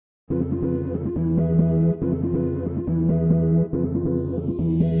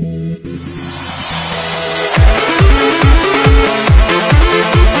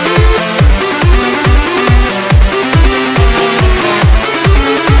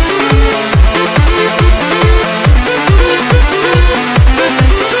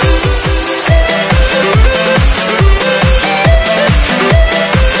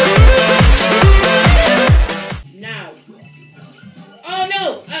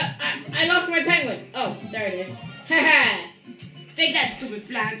I lost my penguin. Oh, there it is. Haha. Take that, stupid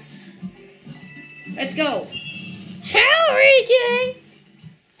plants. Let's go. Hello, Luigi.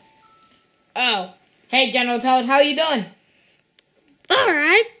 Oh, hey, General Toad. How you doing? All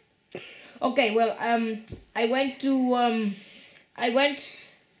right. Okay. Well, I went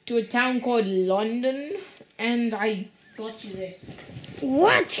to a town called London, and I got you this.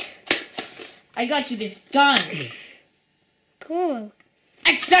 What? I got you this gun. Cool.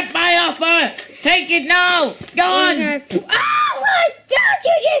 Accept my offer! Take it now! Go on! Oh my gosh,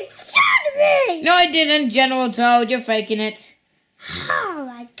 you just shot me! No, I didn't, General Toad. You're faking it. Oh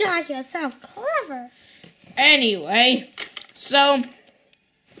my gosh, you're so clever. Anyway, so...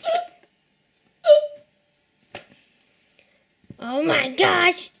 Oh my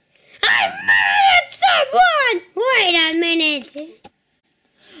gosh! I murdered someone! Wait a minute.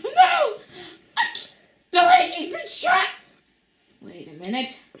 No! Luigi's been shot! Wait a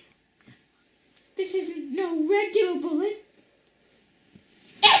minute. This isn't no regular bullet.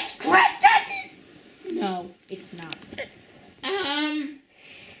 It's krypton! No, it's not.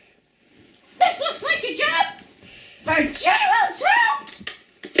 This looks like a job for General Toad!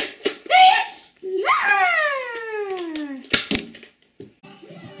 The Explorer!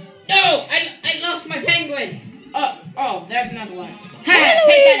 No! I lost my penguin! Oh, there's another one. Ha!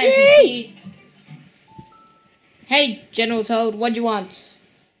 Take that, NPC! Hey, General Toad, what do you want?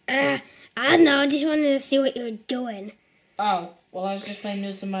 I don't know, I just wanted to see what you were doing. Oh, well, I was just playing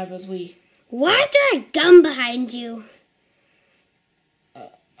News and Marbles Wii. Why is there a gun behind you?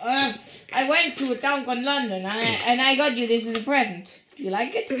 I went to a town called London, and I got you this as a present. Do you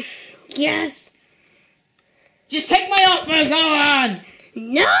like it? Yes. Just take my offer, go on!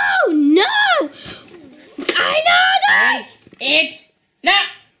 No! I know that! Take it now!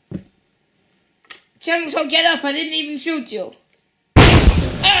 General Toad, get up, I didn't even shoot you.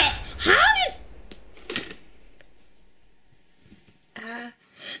 How did...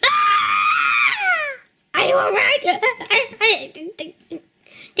 Are you alright?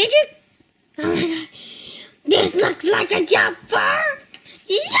 Did you... Oh my god. This looks like a job for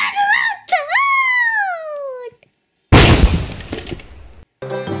General Toad!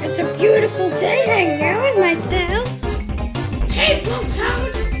 It's a beautiful day hanging out with myself. Hey, Blue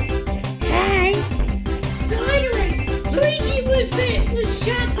Toad! Hey. So anyway, Luigi was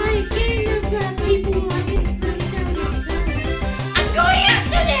shot by a gang of people who I didn't really notice, so I'm going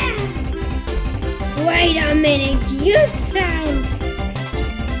after them! Wait a minute, you sound...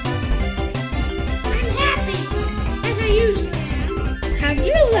 I'm happy, as I usually am. Have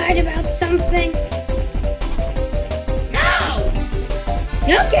you lied about something? No!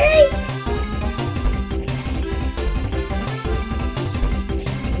 Okay.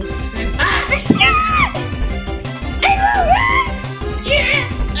 Are you alright? Yeah,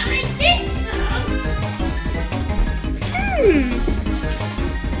 I think so.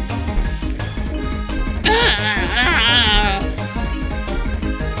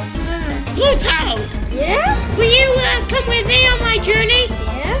 Blue Toad! Yeah? Will you come with me on my journey?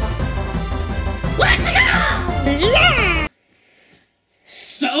 Yes? Let's go! Yeah!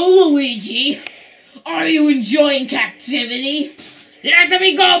 So, Luigi, are you enjoying captivity? Let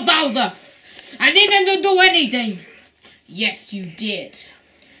me go, Bowser! I didn't do anything! Yes, you did.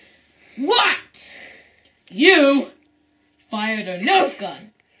 What? You fired a Nerf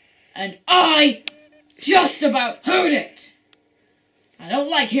gun, and I just about heard it! I don't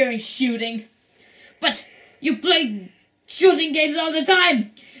like hearing shooting, but you play shooting games all the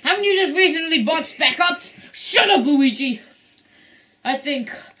time! Haven't you just recently bought Spec Ops? Shut up, Luigi! I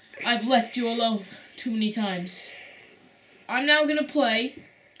think I've left you alone too many times. I'm now gonna play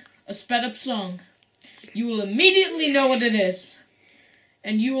a sped up song. You will immediately know what it is,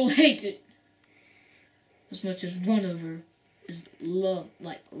 and you will hate it as much as Runover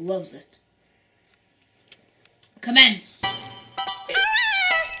loves it. Commence.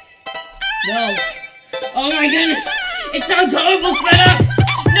 No. Oh my goodness! It sounds horrible, sped up.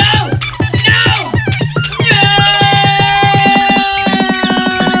 No!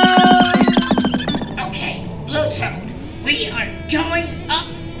 Okay, Blue Toad, we are going up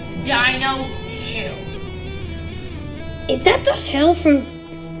Dino Hill. Is that the hill from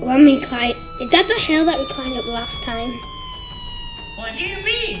When we climb, is that the hill that we climbed up last time? What do you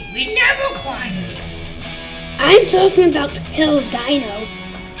mean? We never climbed it. I'm talking about the hill Dino.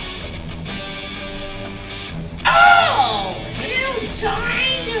 Oh, Hill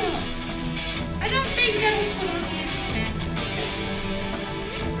Dino. I don't think that was put on the internet.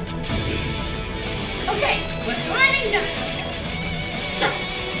 Okay, we're climbing down. So,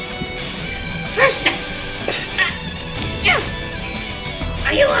 first up.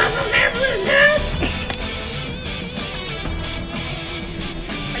 Are you off of there, Blue's head?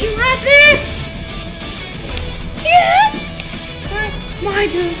 Are you right there? Yes. My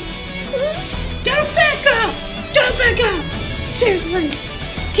turn. Don't back up! Don't back up! Seriously.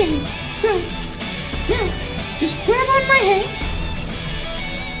 Jane, run. Now, just grab on my head.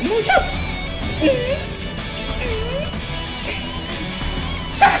 And we'll jump.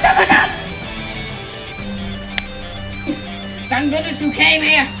 Jump! Thank goodness you came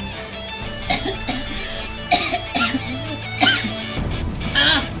here.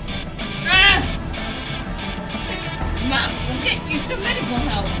 Mom, we'll get you some medical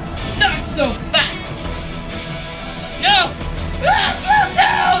help. Not so fast. No.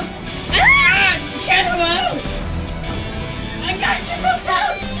 Bluetooth! General! I got you,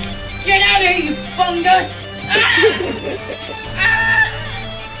 Bluetooth! Get out of here, you fungus!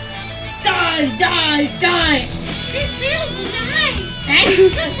 Die! This feels nice! Thanks,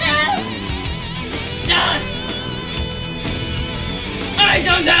 Bluetooth! Die! I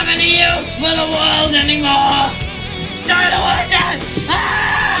don't have any use for the world anymore! Die the world!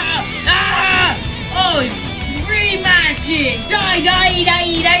 Oh, rematching! Die!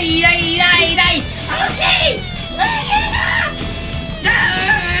 Okay! Bring it up!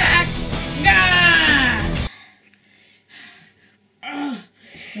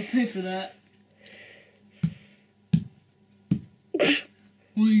 I'll pay for that.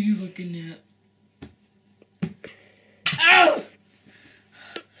 What are you looking at? Oh!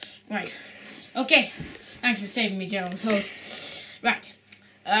 Right. Okay. Thanks for saving me, General Toad. Right.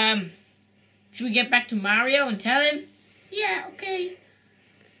 Should we get back to Mario and tell him? Yeah, okay.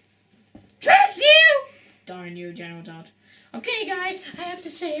 Trick you! Darn you, General Toad. Okay, guys, I have to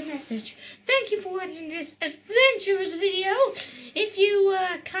say a message. Thank you for watching this adventurous video. If you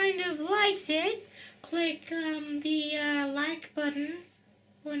kind of liked it, click the like button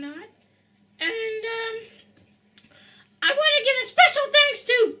or not. And I want to give a special thanks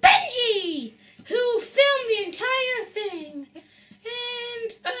to Benji, who filmed the entire thing.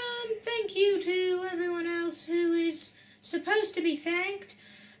 And thank you to everyone else who is supposed to be thanked.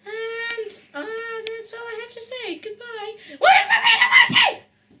 And that's all I have to say. Goodbye.